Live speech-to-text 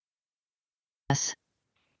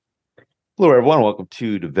Hello, everyone. Welcome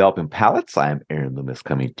to Developing Palates. I'm Aaron Loomis,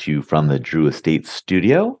 coming to you from the Drew Estate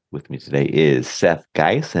Studio. With me today is Seth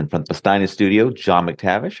Geis, and from the Steiner Studio, John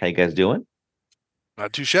McTavish. How you guys doing?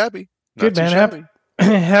 Not too shabby. Good, man.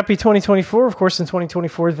 Happy 2024. Of course, in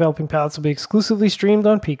 2024, Developing Palates will be exclusively streamed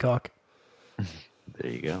on Peacock.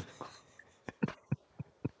 There you go.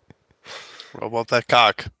 What about that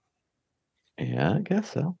cock? Yeah, I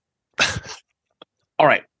guess so. All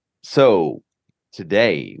right. So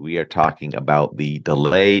today we are talking about the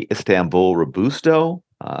Dalay Istanbul Robusto.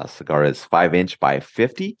 Cigar is 5-inch by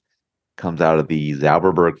 50. Comes out of the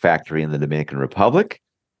Zauberberg factory in the Dominican Republic.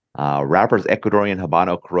 Wrapper's Ecuadorian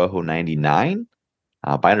Habano Corojo 99.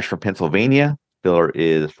 Binders from Pennsylvania. Filler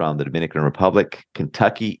is from the Dominican Republic,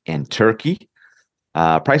 Kentucky, and Turkey.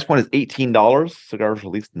 Price point is $18. Cigar was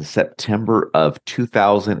released in September of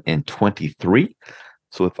 2023.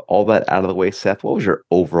 So with all that out of the way, Seth, what was your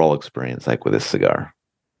overall experience like with this cigar?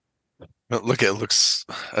 Look, it looks,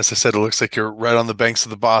 as I said, it looks like you're right on the banks of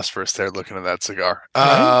the Bosphorus there looking at that cigar.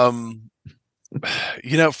 Right.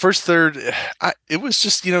 First third, it was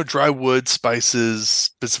just, dry wood,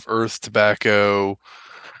 spices, bits of earth, tobacco,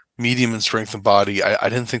 medium in strength and body. I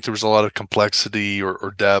didn't think there was a lot of complexity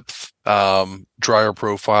or depth, drier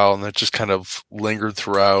profile, and that just kind of lingered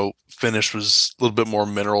throughout. Finish was a little bit more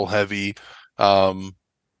mineral heavy.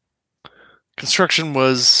 Construction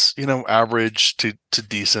was, average to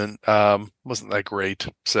decent. Wasn't that great.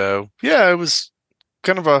 So yeah, it was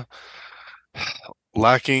kind of a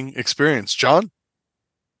lacking experience. John?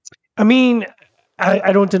 I mean,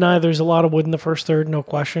 I don't deny there's a lot of wood in the first third, no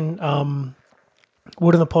question.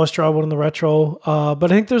 Wood in the post draw, wood in the retro. But I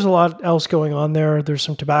think there's a lot else going on there. There's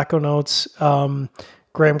some tobacco notes,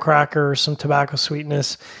 graham cracker, some tobacco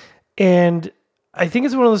sweetness. And I think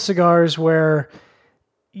it's one of those cigars where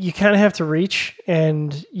you kind of have to reach,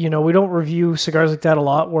 and, we don't review cigars like that a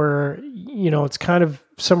lot where, it's kind of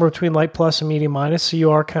somewhere between light plus and medium minus. So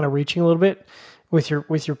you are kind of reaching a little bit with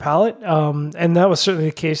your palate. And that was certainly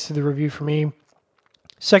the case through the review for me.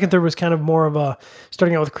 Second third was kind of more of a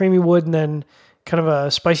starting out with creamy wood and then kind of a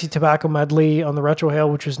spicy tobacco medley on the retrohale,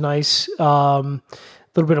 which was nice. A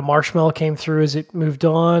little bit of marshmallow came through as it moved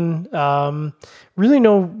on. Really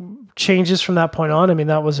no changes from that point on. I mean,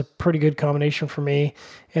 that was a pretty good combination for me.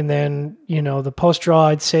 And then, the post draw,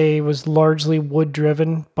 I'd say, was largely wood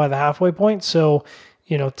driven by the halfway point. So,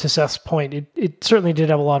 to Seth's point, it certainly did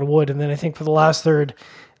have a lot of wood. And then I think for the last third,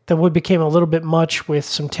 the wood became a little bit much with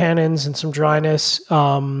some tannins and some dryness.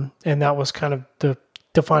 And that was kind of the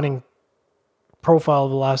defining profile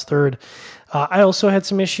of the last third. I also had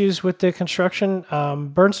some issues with the construction.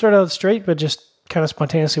 Burn started out straight, but just kind of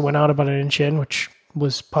spontaneously went out about an inch in, which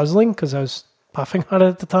was puzzling because I was puffing on it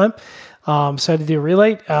at the time. So I had to do a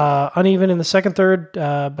relight. Uneven in the second third,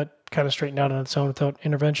 but kind of straightened out on its own without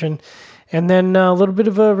intervention. And then a little bit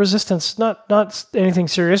of a resistance, not anything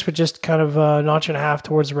serious, but just kind of a notch and a half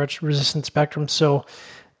towards the resistance spectrum. So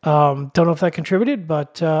don't know if that contributed,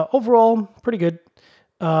 but overall, pretty good.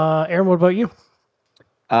 Aaron, what about you?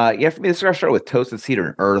 Yeah, for me, this cigar started with toasted cedar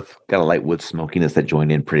and earth. Got a light wood smokiness that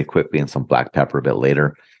joined in pretty quickly, and some black pepper a bit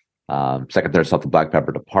later. Second third saw the black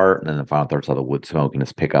pepper depart, and then the final third saw the wood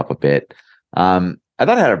smokiness pick up a bit. I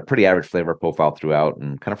thought it had a pretty average flavor profile throughout,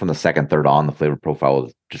 and kind of from the second third on, the flavor profile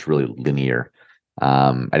was just really linear.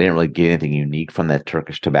 I didn't really get anything unique from that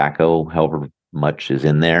Turkish tobacco, however much is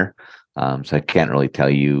in there. So I can't really tell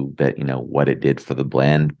you that, what it did for the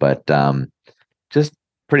blend, but just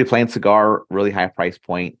pretty plain cigar, really high price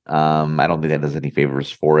point. I don't think that does any favors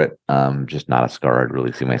for it. Just not a cigar I'd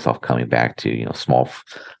really see myself coming back to,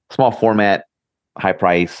 small format, high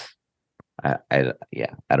price. I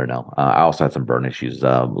don't know. I also had some burn issues,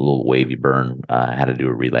 a little wavy burn. I had to do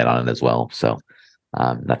a relight on it as well. So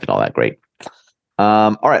nothing all that great.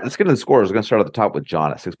 All right, let's get into the scores. We're going to start at the top with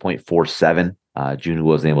John at 6.47. June, who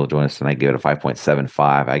wasn't able to join us tonight, gave it a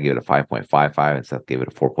 5.75. I gave it a 5.55, and Seth gave it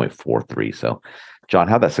a 4.43. So, John,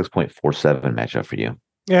 how'd that 6.47 match up for you?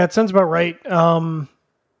 Yeah, it sounds about right.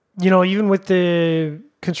 Even with the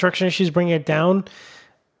construction issues bringing it down,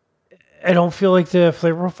 I don't feel like the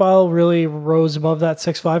flavor profile really rose above that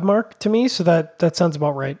 6.5 mark to me. So that sounds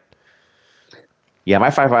about right. Yeah,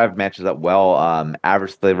 my 5.5 matches up well.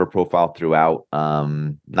 Average flavor profile throughout.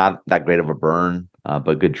 Not that great of a burn,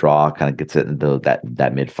 but good draw. Kind of gets it into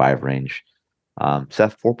that mid-5 range.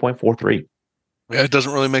 Seth, 4.43. Yeah, it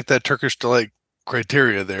doesn't really make that Turkish delight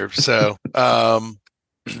criteria there. So,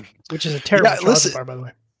 which is a terrible chocolate bar, by the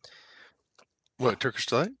way. What, Turkish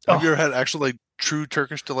delight? Oh. Have you ever had actual true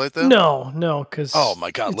Turkish delight though? No, because Oh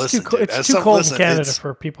my God! it's Listen, too dude. it's too cold in Canada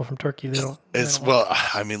for people from Turkey. They don't. It's they don't well.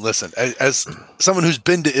 I mean, listen. As someone who's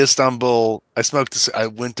been to Istanbul, I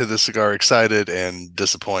went to the cigar excited and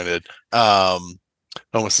disappointed.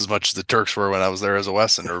 Almost as much as the Turks were when I was there as a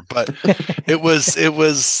Westerner. But it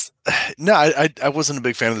was no. I wasn't a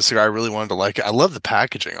big fan of the cigar. I really wanted to like it. I love the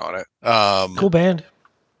packaging on it. Cool band.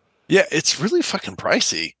 Yeah, it's really fucking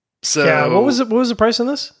pricey. So Yeah, what was it? What was the price on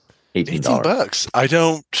this? $18. I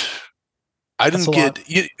That's didn't a lot.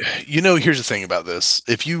 get you know, here's the thing about this.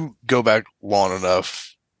 If you go back long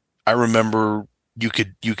enough, I remember you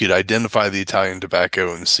could identify the Italian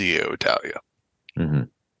tobacco and CEO Italia. Mm-hmm.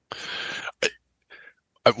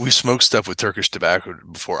 We smoked stuff with Turkish tobacco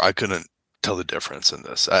before. I couldn't tell the difference in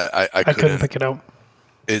this. I couldn't pick it out.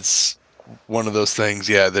 It's one of those things.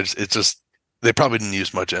 Yeah, it's just they probably didn't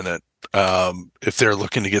use much in it. If they're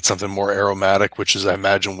looking to get something more aromatic, which is I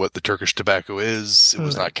imagine what the Turkish tobacco is, it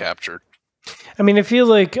was not captured. I mean, I feel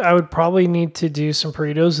like I would probably need to do some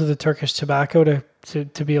burritos of the Turkish tobacco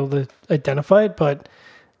to be able to identify it. But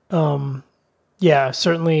yeah,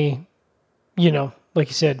 certainly, like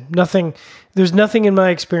you said, there's nothing in my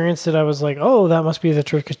experience that I was like, oh, that must be the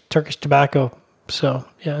Turkish tobacco. So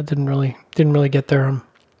yeah, it didn't really get there.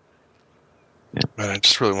 Yeah. Man, I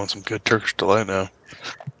just really want some good Turkish delight now.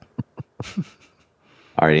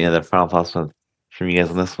 All right, any other final thoughts from you guys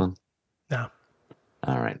on this one? No.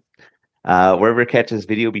 All right. Wherever you catch this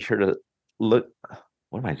video, be sure to look.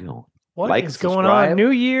 What am I doing? What is going on?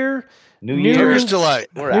 New year. Turkish delight.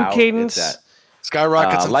 We're new out. cadence.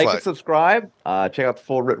 Skyrockets and like flight. and subscribe. Check out the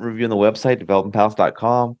full written review on the website,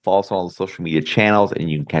 developmentpalace.com. Follow us on all the social media channels, and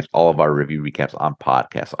you can catch all of our review recaps on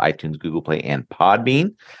podcasts, iTunes, Google Play, and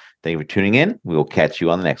Podbean. Thank you for tuning in. We will catch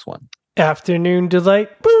you on the next one. Afternoon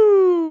delight. Boom.